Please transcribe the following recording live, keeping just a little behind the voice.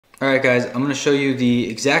Alright guys, I'm going to show you the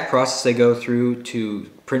exact process I go through to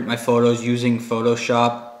print my photos using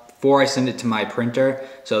Photoshop before I send it to my printer.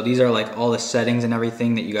 So these are like all the settings and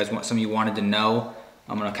everything that you guys some of you wanted to know.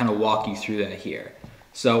 I'm going to kind of walk you through that here.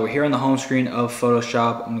 So we're here on the home screen of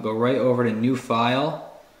Photoshop. I'm going to go right over to New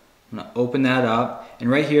File. I'm going to open that up,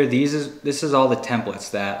 and right here this is all the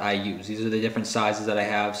templates that I use. These are the different sizes that I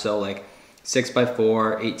have. So like 6x4,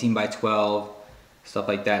 18x12, stuff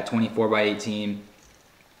like that, 24x18.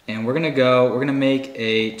 And we're gonna make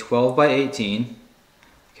a 12x18,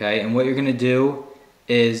 okay? And what you're gonna do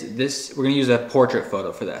is we're gonna use a portrait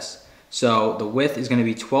photo for this. So the width is gonna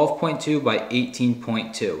be 12.2 by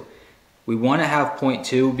 18.2. We wanna have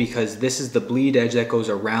 0.2 because this is the bleed edge that goes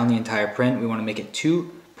around the entire print. We wanna make it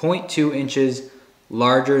 2.2 inches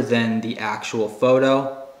larger than the actual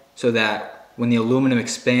photo so that when the aluminum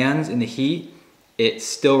expands in the heat, it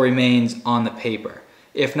still remains on the paper.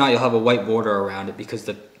 If not, you'll have a white border around it because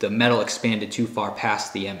the metal expanded too far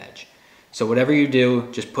past the image. So whatever you do,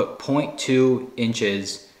 just put 0.2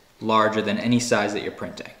 inches larger than any size that you're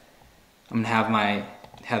printing. I'm gonna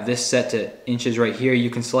have this set to inches right here. You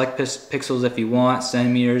can select pixels if you want,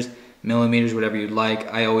 centimeters, millimeters, whatever you'd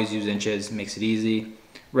like. I always use inches, makes it easy.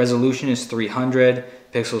 Resolution is 300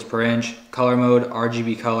 pixels per inch. Color mode,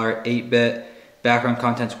 RGB color, 8-bit. Background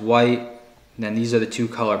content's white. And then these are the two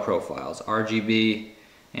color profiles, RGB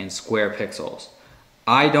and square pixels.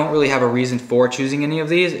 I don't really have a reason for choosing any of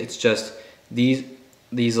these. It's just these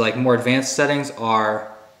like more advanced settings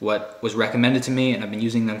are what was recommended to me, and I've been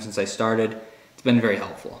using them since I started. It's been very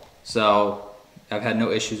helpful. So I've had no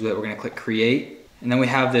issues with it. We're gonna click create. And then we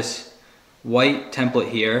have this white template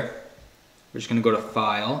here. We're just gonna go to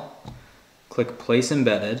File, click Place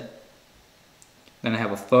Embedded. Then I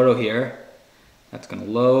have a photo here. That's gonna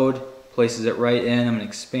load. Places it right in. I'm going to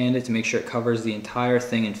expand it to make sure it covers the entire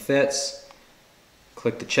thing and fits.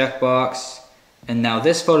 Click the checkbox, and now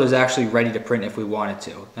this photo is actually ready to print if we wanted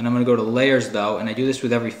to. Then I'm going to go to layers though, and I do this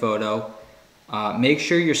with every photo. Make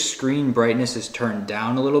sure your screen brightness is turned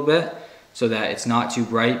down a little bit so that it's not too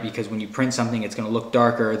bright, because when you print something it's going to look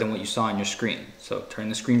darker than what you saw on your screen. So turn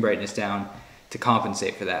the screen brightness down to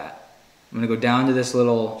compensate for that. I'm going to go down to this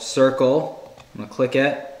little circle. I'm going to click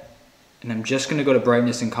it. And I'm just going to go to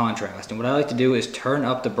brightness and contrast. And what I like to do is turn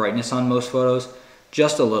up the brightness on most photos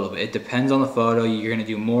just a little bit. It depends on the photo. You're going to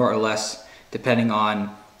do more or less depending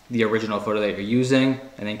on the original photo that you're using.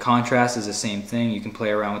 And then contrast is the same thing. You can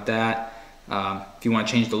play around with that. If you want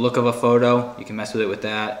to change the look of a photo, you can mess with it with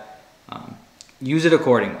that. Use it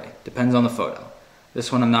accordingly. Depends on the photo.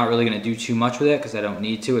 This one I'm not really going to do too much with it because I don't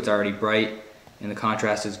need to. It's already bright and the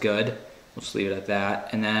contrast is good. We'll just leave it at that.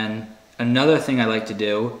 And then another thing I like to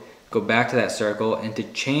do, go back to that circle, and to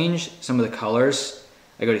change some of the colors,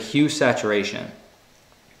 I go to Hue Saturation.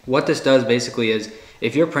 What this does basically is,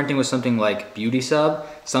 if you're printing with something like Beauty Sub,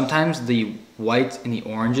 sometimes the whites and the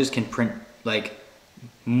oranges can print like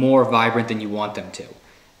more vibrant than you want them to.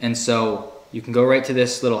 And so you can go right to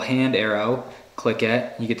this little hand arrow, click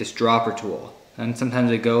it, and you get this dropper tool. And sometimes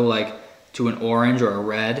they go like to an orange or a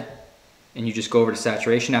red, and you just go over to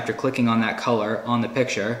saturation after clicking on that color on the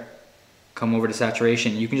picture. Come over to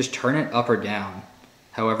saturation. You can just turn it up or down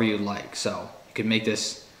however you like. So you could make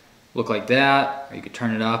this look like that, or you could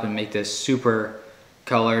turn it up and make this super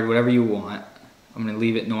colored, whatever you want. I'm going to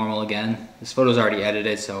leave it normal again. This photo's already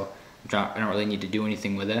edited, so I don't really need to do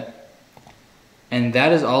anything with it. And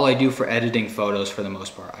that is all I do for editing photos for the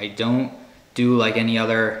most part. I don't do like I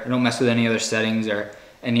don't mess with any other settings or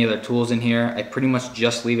any other tools in here. I pretty much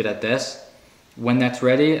just leave it at this. When that's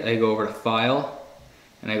ready, I go over to File,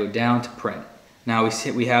 and I go down to Print. Now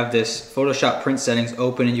we have this Photoshop print settings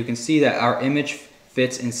open, and you can see that our image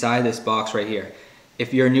fits inside this box right here.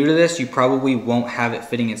 If you're new to this, you probably won't have it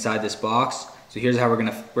fitting inside this box. So here's how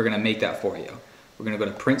we're gonna make that for you. We're gonna go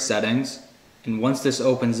to Print Settings, and once this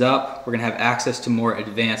opens up, we're gonna have access to more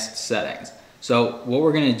advanced settings. So what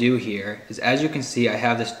we're gonna do here is, as you can see, I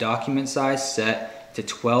have this document size set to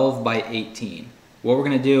 12x18. What we're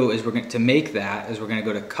gonna do is we're gonna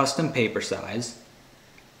go to Custom Paper Size.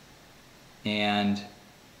 And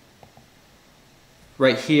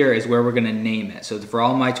right here is where we're going to name it. So for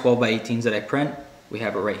all my 12x18s that I print, we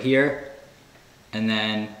have it right here. And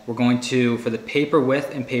then we're going to, for the paper width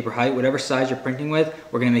and paper height, whatever size you're printing with,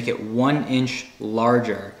 we're going to make it 1 inch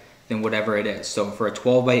larger than whatever it is. So for a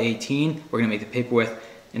 12x18, we're going to make the paper width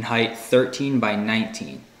and height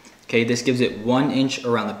 13x19. Okay, this gives it 1 inch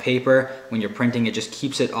around the paper. When you're printing, it just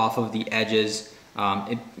keeps it off of the edges.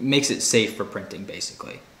 It makes it safe for printing,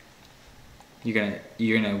 basically. You're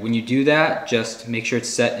gonna when you do that, just make sure it's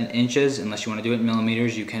set in inches. Unless you want to do it in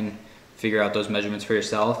millimeters, you can figure out those measurements for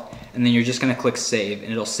yourself. And then you're just gonna click save,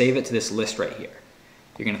 and it'll save it to this list right here.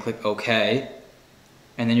 You're gonna click OK,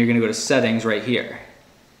 and then you're gonna go to settings right here.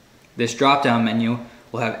 This drop down menu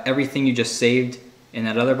will have everything you just saved in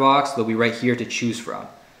that other box. They'll be right here to choose from.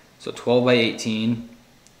 So 12 by 18,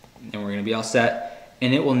 and we're gonna be all set.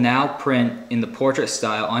 And it will now print in the portrait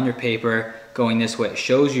style on your paper going this way. It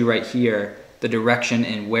shows you right here the direction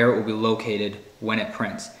and where it will be located when it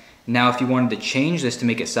prints. Now if you wanted to change this to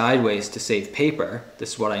make it sideways to save paper,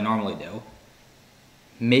 this is what I normally do,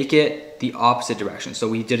 make it the opposite direction. So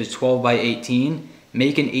we did a 12 by 18,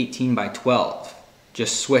 make an 18 by 12.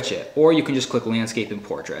 Just switch it. Or you can just click landscape and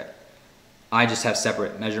portrait. I just have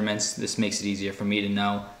separate measurements. This makes it easier for me to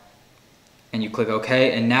know. And you click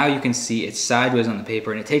OK, and now you can see it's sideways on the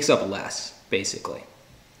paper, and it takes up less, basically.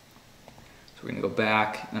 So we're gonna go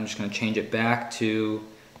back. I'm just gonna change it back to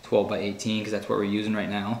 12 by 18 because that's what we're using right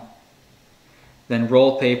now. Then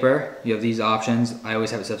roll paper, you have these options. I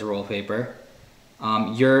always have it set to roll paper.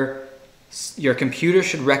 Your computer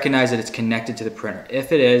should recognize that it's connected to the printer.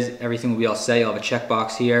 If it is, everything will be all set. You'll have a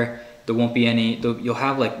checkbox here. There won't be any, you'll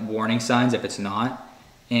have like warning signs if it's not.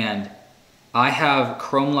 And I have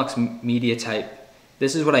Chromlux media type.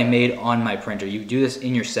 This is what I made on my printer. You do this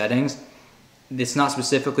in your settings. It's not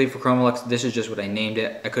specifically for Chromlux. This is just what I named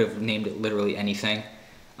it. I could have named it literally anything.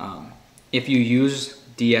 If you use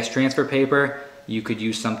DS transfer paper, you could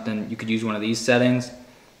use something. You could use one of these settings.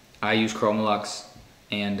 I use Chromlux,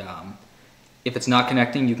 and if it's not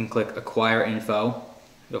connecting, you can click Acquire Info.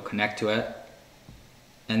 It'll connect to it.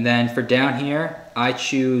 And then for down here, I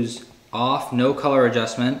choose off, no color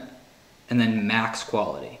adjustment, and then max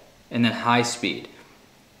quality, and then high speed.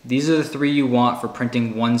 These are the three you want for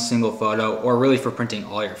printing one single photo, or really for printing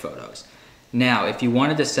all your photos. Now, if you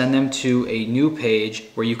wanted to send them to a new page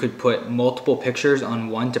where you could put multiple pictures on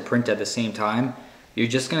one to print at the same time, you're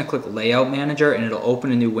just gonna click Layout Manager and it'll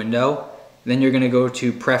open a new window. Then you're gonna go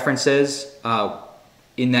to Preferences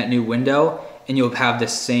in that new window, and you'll have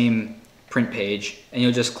this same print page, and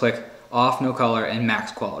you'll just click off, no color, and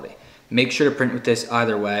max quality. Make sure to print with this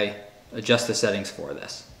either way. Adjust the settings for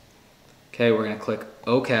this. Okay, we're gonna click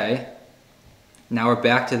OK. Now we're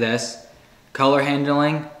back to this. Color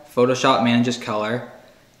handling, Photoshop manages color.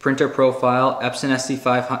 Printer profile, Epson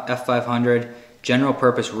F570, general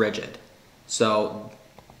purpose rigid. So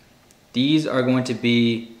these are going to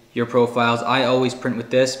be your profiles. I always print with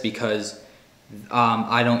this because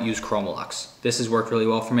I don't use Chromlux. This has worked really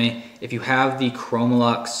well for me. If you have the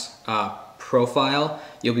Chromlux profile,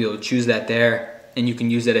 you'll be able to choose that there, and you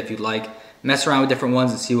can use that if you'd like. Mess around with different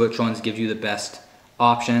ones and see which ones give you the best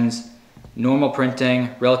options. Normal printing,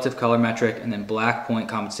 relative color metric, and then black point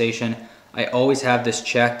compensation. I always have this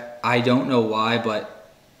checked. I don't know why, but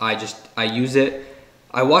I use it.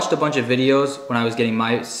 I watched a bunch of videos when I was getting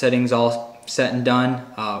my settings all set and done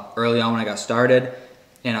early on when I got started,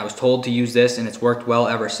 and I was told to use this, and it's worked well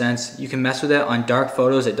ever since. You can mess with it on dark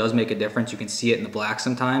photos. It does make a difference. You can see it in the black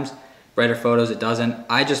sometimes. Brighter photos, it doesn't.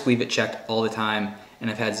 I just leave it checked all the time, and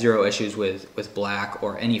I've had zero issues with black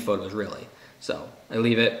or any photos really. So I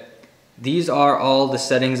leave it. These are all the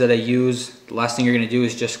settings that I use. The last thing you're gonna do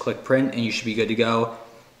is just click print, and you should be good to go.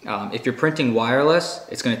 If you're printing wireless,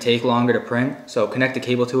 it's gonna take longer to print, so connect a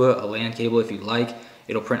cable to it, a LAN cable if you'd like.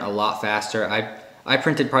 It'll print a lot faster. I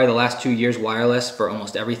printed probably the last 2 years wireless for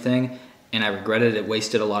almost everything, and I regretted it. It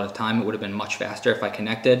wasted a lot of time. It would have been much faster if I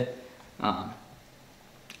connected.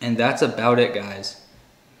 And that's about it, guys.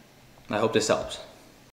 I hope this helps.